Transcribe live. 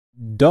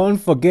Don't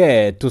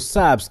forget to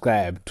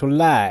subscribe, to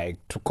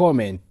like, to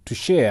comment, to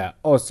share,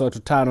 also to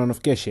turn on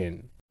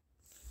notification.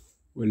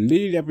 We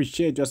really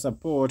appreciate your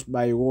support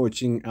by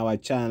watching our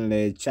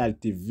channel, Chat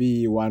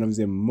TV, one of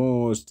the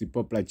most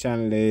popular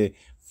channel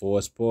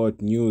for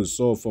sport news.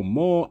 So for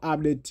more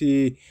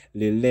updates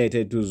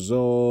related to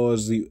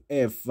those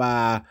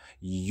UEFA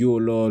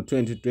Euro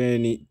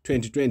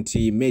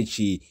 2020 match,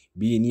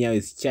 be near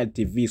with Chat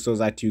TV so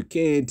that you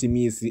can't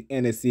miss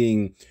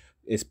anything,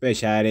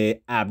 especially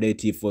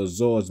update for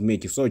those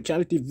matches. So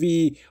Channel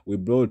TV, we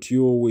brought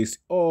you with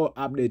all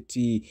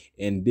update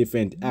and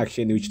different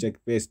action which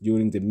take place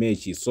during the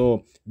matches.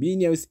 So be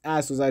near with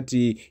us so that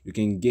you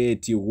can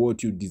get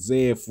what you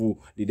deserve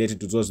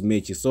related to those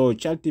matches. So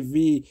Channel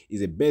TV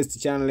is the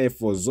best channel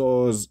for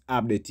those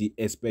update,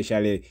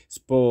 especially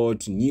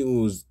sport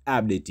news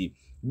update.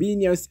 Be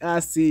near with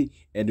us,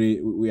 and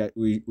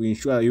we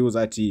ensure you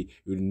that we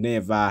will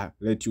never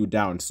let you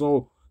down.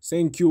 So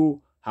thank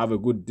you. Have a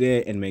good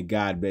day and may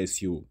God bless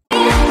you.